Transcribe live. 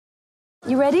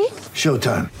You ready?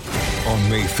 Showtime. On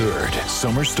May 3rd,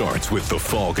 summer starts with The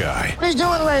Fall Guy. Let's do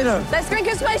it later. Let's drink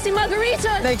a spicy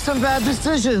margarita. Make some bad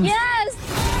decisions. Yes!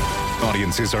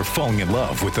 Audiences are falling in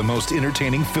love with the most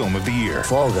entertaining film of the year.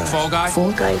 Fall Guy. Fall Guy?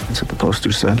 Fall guy. That's what the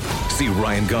poster said. See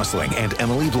Ryan Gosling and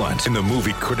Emily Blunt in the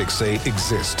movie critics say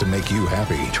exists to make you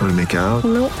happy. Trying to make it out?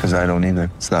 Nope. Because I don't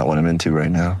either. It's not what I'm into right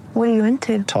now. What are you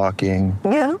into? Talking.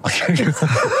 Yeah.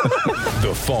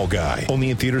 The Fall Guy.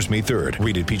 Only in theaters May 3rd.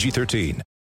 Rated PG-13.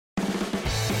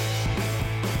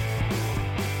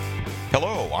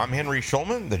 Hello, I'm Henry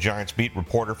Schulman, the Giants beat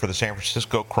reporter for the San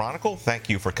Francisco Chronicle. Thank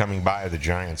you for coming by the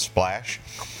Giants Splash.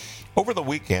 Over the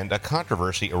weekend, a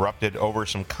controversy erupted over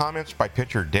some comments by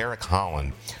pitcher Derek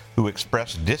Holland, who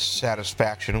expressed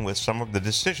dissatisfaction with some of the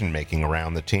decision-making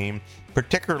around the team,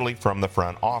 particularly from the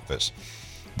front office.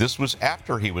 This was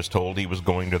after he was told he was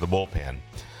going to the bullpen.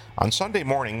 On Sunday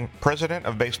morning, President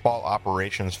of Baseball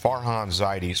Operations Farhan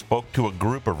Zaidi spoke to a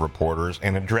group of reporters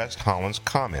and addressed Holland's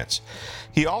comments.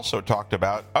 He also talked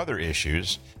about other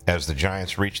issues as the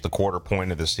Giants reached the quarter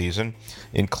point of the season,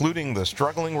 including the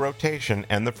struggling rotation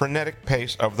and the frenetic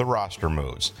pace of the roster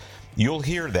moves. You'll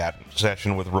hear that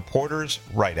session with reporters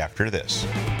right after this.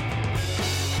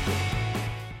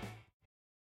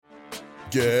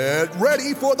 Get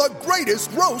ready for the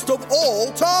greatest roast of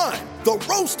all time, the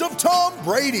Roast of Tom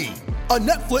Brady, a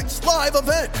Netflix live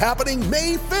event happening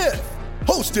May 5th.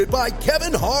 Hosted by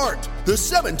Kevin Hart, the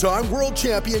 7-time world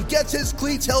champion gets his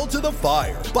cleats held to the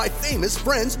fire by famous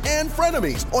friends and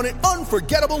frenemies on an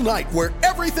unforgettable night where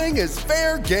everything is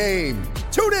fair game.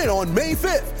 Tune in on May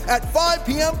 5th at 5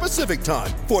 p.m. Pacific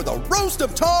time for the Roast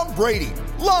of Tom Brady,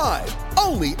 live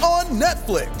only on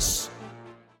Netflix.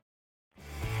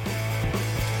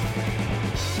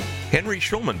 Henry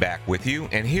Schulman back with you,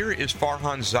 and here is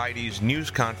Farhan Zaidi's news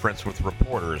conference with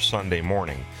reporters Sunday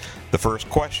morning. The first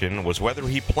question was whether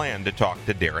he planned to talk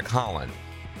to Derek Holland.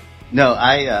 No,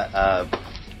 I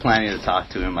planning to talk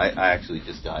to him. I actually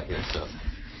just got here, so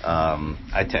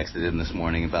I texted him this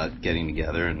morning about getting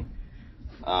together, and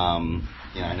I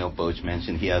know Boch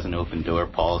mentioned he has an open door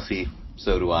policy.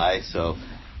 So do I. So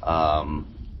I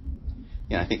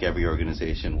think every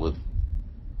organization would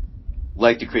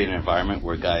like to create an environment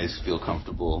where guys feel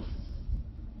comfortable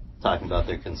talking about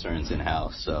their concerns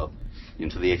in-house. So,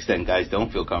 to the extent guys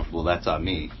don't feel comfortable, that's on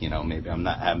me. Maybe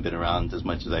haven't been around as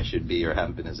much as I should be, or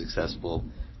haven't been as accessible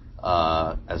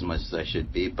as much as I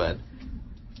should be. But,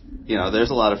 there's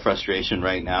a lot of frustration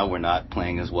right now. We're not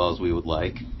playing as well as we would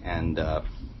like. And,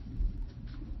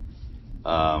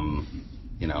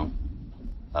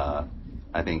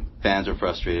 I think fans are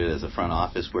frustrated. As a front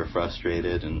office, we're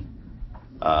frustrated. And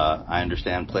I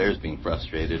understand players being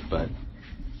frustrated, but,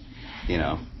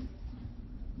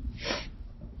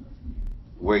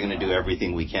 we're going to do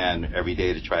everything we can every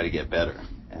day to try to get better.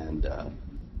 And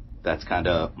that's kind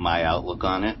of my outlook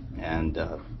on it. And,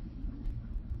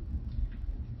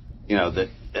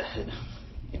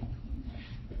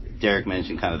 Derek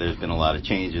mentioned kind of there's been a lot of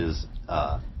changes.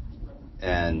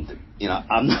 And,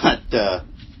 I'm not,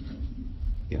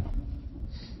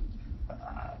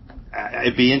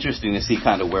 it'd be interesting to see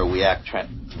kind of where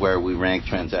we rank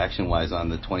transaction-wise on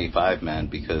the 25-man,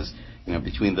 because,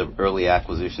 between the early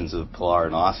acquisitions of Pilar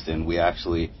and Austin, we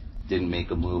actually didn't make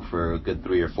a move for a good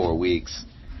 3 or 4 weeks,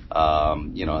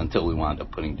 until we wound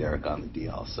up putting Derek on the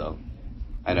DL. So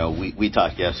I know we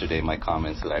talked yesterday, my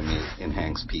comments that I made in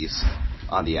Hank's piece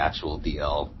on the actual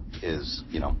DL is,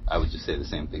 I would just say the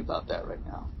same thing about that right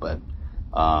now. But,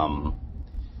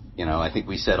 I think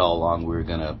we said all along we were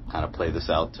going to kind of play this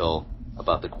out till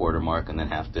about the quarter mark and then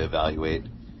have to evaluate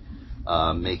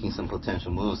making some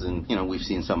potential moves. And, we've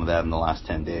seen some of that in the last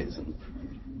 10 days. And,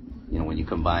 when you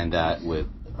combine that with,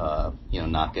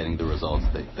 not getting the results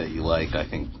that you like, I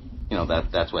think,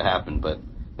 that's what happened. But,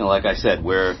 like I said,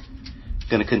 we're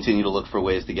going to continue to look for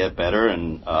ways to get better.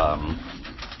 And,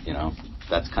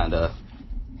 that's kind of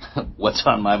what's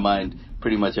on my mind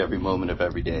pretty much every moment of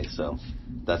every day. So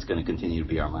that's going to continue to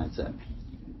be our mindset.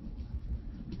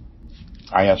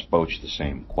 I asked Boch the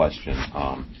same question.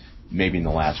 Maybe in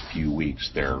the last few weeks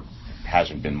there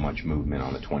hasn't been much movement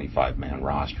on the 25-man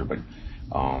roster, but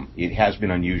it has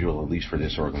been unusual, at least for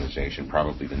this organization,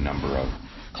 probably the number of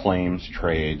claims,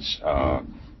 trades,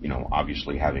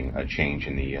 obviously having a change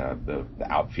in the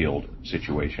outfield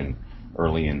situation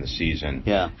early in the season.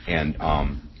 Yeah. And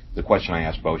the question I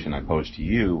asked Boch and I posed to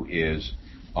you is,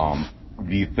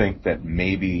 do you think that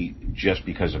maybe just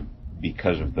because of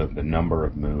the number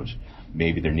of moves,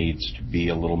 maybe there needs to be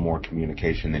a little more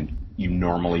communication than you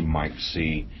normally might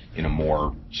see in a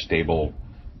more stable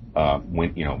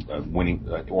winning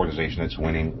organization that's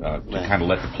winning, to kind of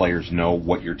let the players know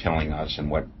what you're telling us and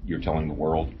what you're telling the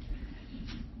world?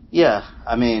 Yeah,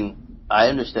 I mean, I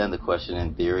understand the question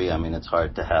in theory. I mean, it's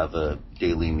hard to have a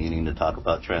daily meeting to talk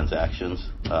about transactions.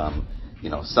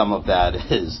 Some of that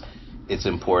is, it's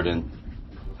important,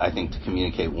 I think, to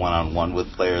communicate one-on-one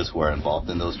with players who are involved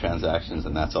in those transactions,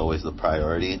 and that's always the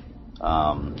priority.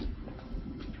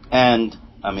 And,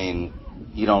 I mean,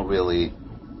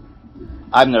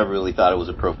 I've never really thought it was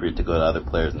appropriate to go to other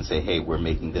players and say, hey, we're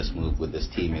making this move with this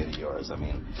teammate of yours. I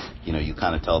mean, you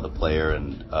kind of tell the player,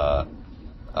 and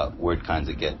word kind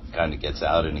of gets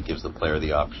out, and it gives the player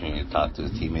the opportunity to talk to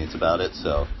his teammates about it.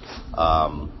 So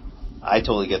I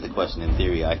totally get the question in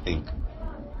theory. I think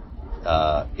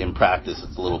in practice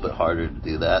it's a little bit harder to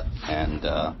do that. And,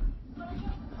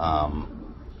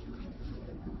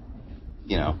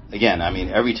 again, I mean,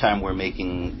 every time we're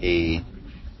making a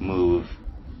move,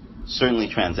 certainly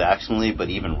transactionally, but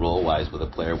even role-wise with a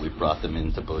player, we've brought them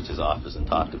into Boch's office and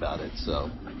talked about it.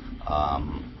 So,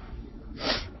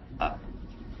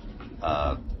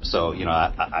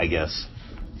 I guess,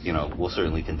 we'll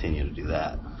certainly continue to do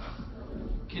that.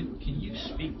 Can you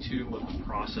speak to what the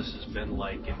process has been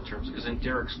like in terms, because in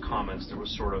Derek's comments there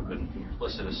was sort of an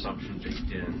implicit assumption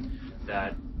baked in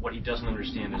that what he doesn't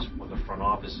understand is what the front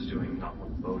office is doing, not what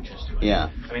Boch is doing. Yeah.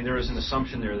 I mean, there is an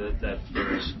assumption there that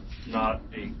there is not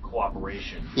a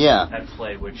cooperation at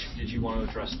play, which, did you want to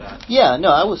address that? Yeah, no,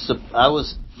 I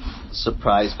was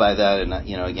surprised by that, and,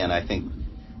 again, I think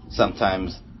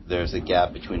sometimes there's a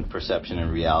gap between perception and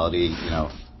reality.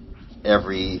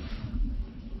 Every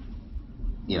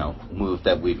move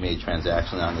that we've made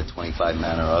transactionally on the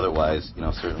 25-man or otherwise,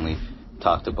 certainly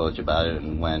talk to Boch about it,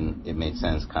 and when it made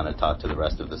sense, kind of talk to the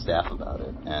rest of the staff about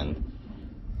it. And,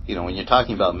 when you're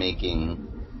talking about making,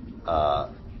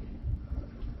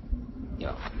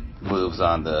 moves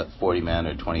on the 40-man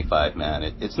or 25-man,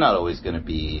 it's not always going to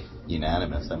be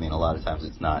unanimous. I mean, a lot of times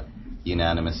it's not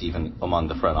unanimous even among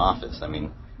the front office. I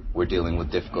mean, we're dealing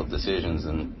with difficult decisions.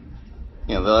 And,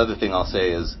 the other thing I'll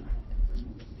say is,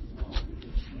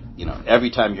 every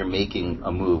time you're making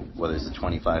a move, whether it's a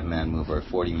 25-man move or a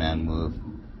 40-man move,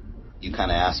 you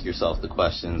kind of ask yourself the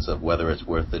questions of whether it's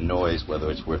worth the noise, whether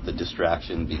it's worth the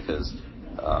distraction, because,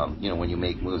 when you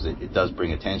make moves, it does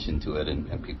bring attention to it,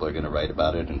 and people are going to write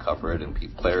about it and cover it, and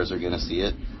players are going to see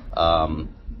it.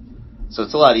 So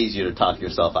it's a lot easier to talk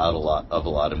yourself out of a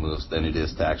lot of moves than it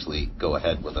is to actually go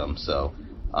ahead with them. So,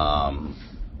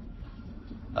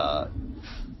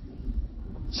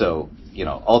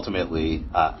 ultimately,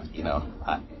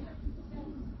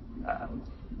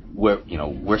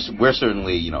 we're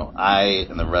certainly, I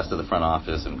and the rest of the front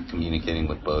office and communicating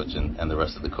with Boch and the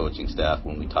rest of the coaching staff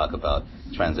when we talk about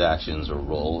transactions or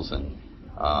roles, and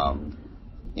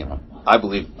I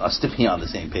believe us to be on the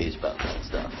same page about that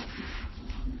stuff.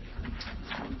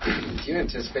 Do you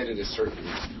anticipate at a certain,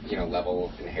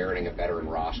 level inheriting a veteran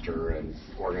roster and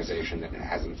organization that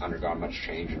hasn't undergone much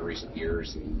change in recent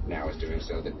years and now is doing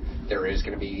so, that there is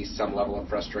going to be some level of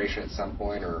frustration at some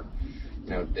point, or,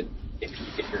 that if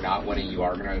you're not winning, you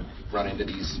are going to run into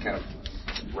these kind of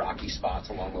rocky spots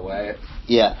along the way?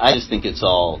 Yeah, I just think it's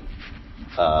all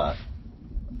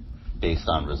based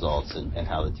on results and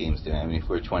how the team's doing. I mean, if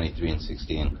we're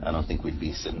 23-16, I don't think we'd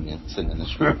be sitting in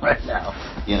this room right now,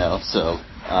 So,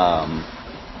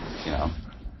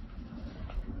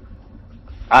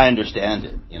 I understand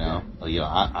it,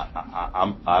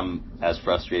 I'm as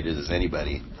frustrated as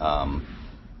anybody.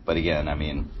 But again, I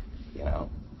mean,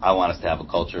 I want us to have a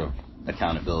culture of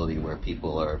accountability where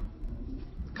people are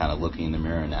kind of looking in the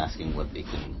mirror and asking what they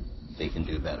can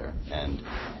do better. And,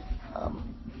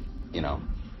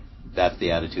 that's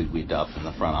the attitude we adopt in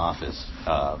the front office.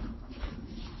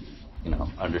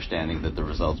 Understanding that the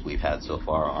results we've had so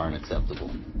far aren't acceptable.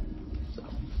 So.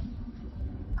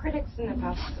 Critics in the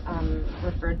past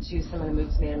referred to some of the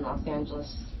moves made in Los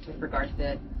Angeles with regard to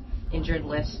the injured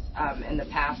list in the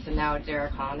past, and now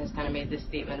Derek Hahn has kind of made this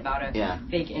statement about a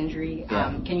fake injury.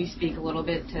 Can you speak a little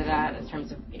bit to that in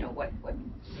terms of what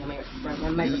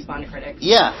might respond to critics?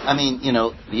 Yeah, I mean,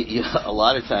 a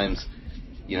lot of times,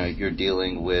 you're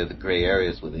dealing with gray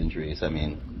areas with injuries. I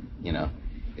mean,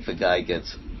 if a guy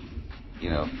gets,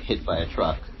 hit by a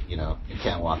truck, and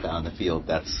can't walk out on the field,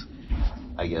 that's,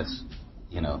 I guess,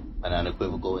 an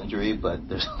unequivocal injury, but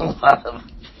there's a lot of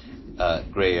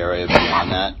gray area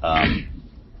beyond that.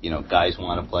 Guys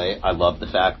want to play. I love the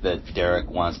fact that Derek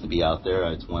wants to be out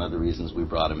there. It's one of the reasons we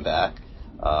brought him back.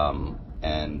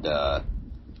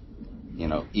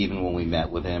 Even when we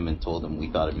met with him and told him we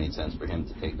thought it made sense for him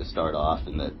to take the start off,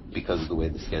 and that because of the way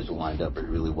the schedule lined up, it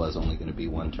really was only going to be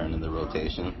one turn in the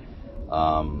rotation.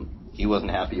 he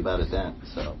wasn't happy about it then.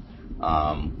 So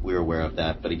we were aware of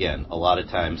that. But again, a lot of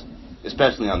times,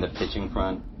 especially on the pitching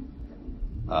front,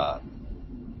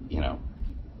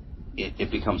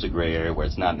 it becomes a gray area where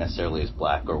it's not necessarily as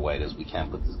black or white as we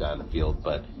can't put this guy on the field,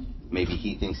 but maybe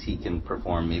he thinks he can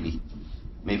perform,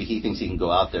 maybe he thinks he can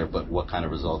go out there, but what kind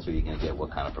of results are you going to get?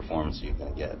 What kind of performance are you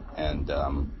going to get? And,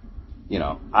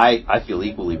 I feel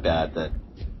equally bad that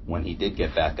when he did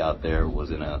get back out there was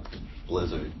in a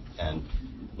blizzard. And,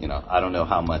 I don't know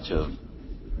how much of,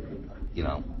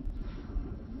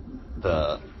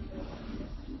 the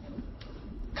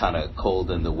kind of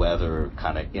cold and the weather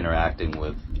kind of interacting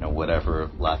with, whatever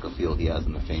lack of feel he has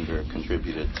in the finger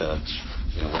contributed to,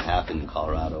 what happened in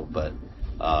Colorado. But,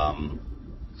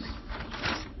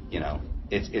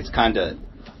 it's kind of,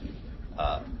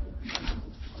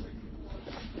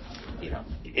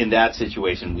 in that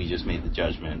situation, we just made the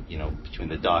judgment, between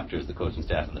the doctors, the coaching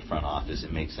staff, and the front office,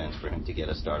 it makes sense for him to get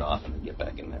a start off and then get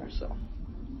back in there. So,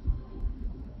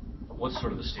 what's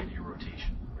sort of the state of your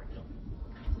rotation right now?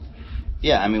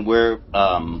 Yeah, I mean, we're,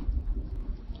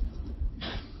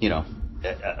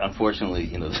 unfortunately,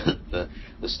 the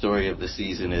story of the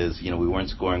season is, we weren't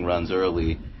scoring runs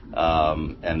early,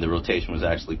 and the rotation was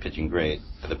actually pitching great.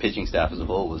 The pitching staff as a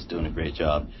whole was doing a great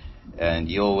job, and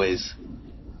you always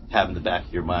have in the back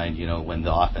of your mind, when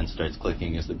the offense starts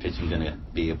clicking, is the pitching going to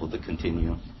be able to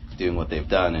continue doing what they've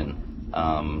done? And,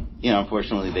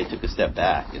 unfortunately, they took a step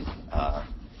back, and,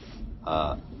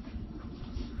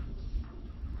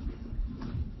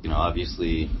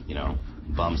 obviously,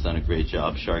 Bum's done a great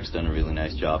job. Shark's done a really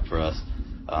nice job for us.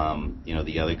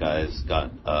 The other guys got,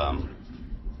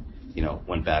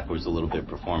 went backwards a little bit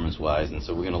performance-wise, and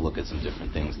so we're going to look at some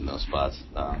different things in those spots.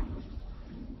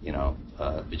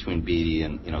 Between Beatty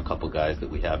and, a couple guys that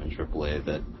we have in AAA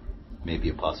that may be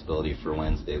a possibility for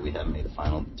Wednesday. We haven't made a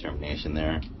final determination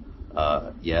there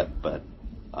yet, but,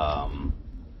 I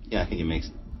think it makes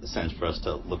sense for us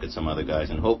to look at some other guys,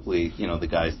 and hopefully, the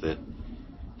guys that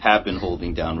have been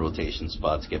holding down rotation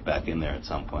spots get back in there at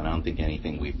some point. I don't think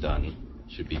anything we've done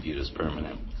should be viewed as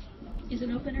permanent. Is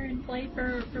an opener in play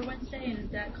for Wednesday, and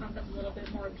is that concept a little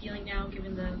bit more appealing now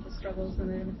given the struggles in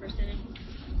the first inning?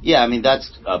 Yeah, I mean,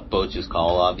 that's Boch's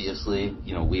call, obviously.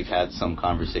 We've had some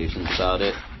conversations about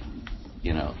it.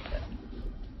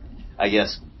 I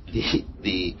guess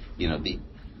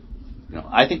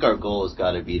I think our goal has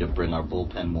got to be to bring our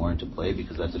bullpen more into play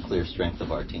because that's a clear strength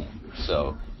of our team.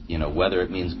 So, whether it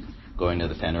means going to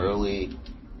the pen early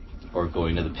or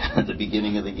going to the pen at the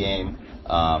beginning of the game,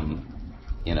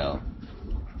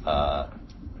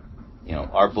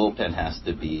 our bullpen has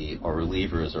to be, our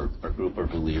relievers, or our group of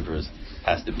relievers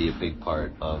has to be a big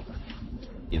part of,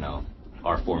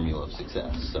 our formula of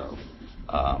success. So,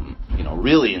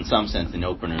 really in some sense, an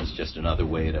opener is just another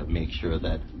way to make sure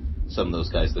that some of those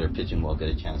guys that are pitching well get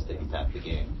a chance to impact the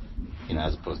game,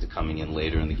 as opposed to coming in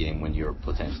later in the game when you're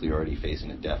potentially already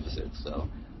facing a deficit. So,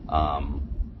 I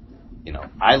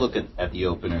look at the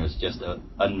opener as just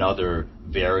another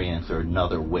variant or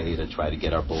another way to try to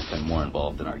get our bullpen more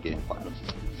involved in our game plan.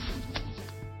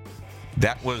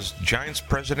 That was Giants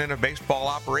President of Baseball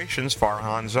Operations,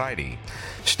 Farhan Zaidi.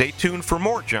 Stay tuned for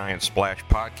more Giant Splash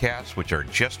podcasts, which are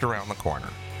just around the corner.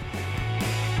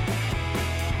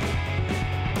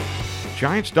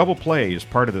 Giants Double Play is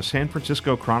part of the San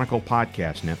Francisco Chronicle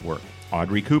podcast network.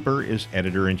 Audrey Cooper is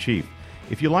editor-in-chief.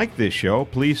 If you like this show,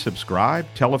 please subscribe,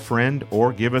 tell a friend,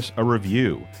 or give us a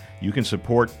review. You can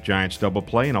support Giants Double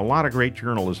Play and a lot of great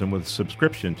journalism with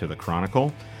subscription to the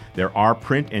Chronicle. There are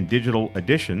print and digital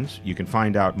editions. You can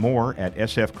find out more at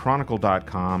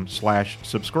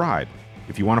sfchronicle.com/subscribe.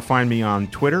 If you want to find me on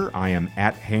Twitter, I am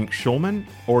at Hank Schulman,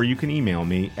 or you can email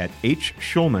me at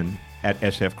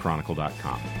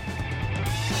hschulman@sfchronicle.com.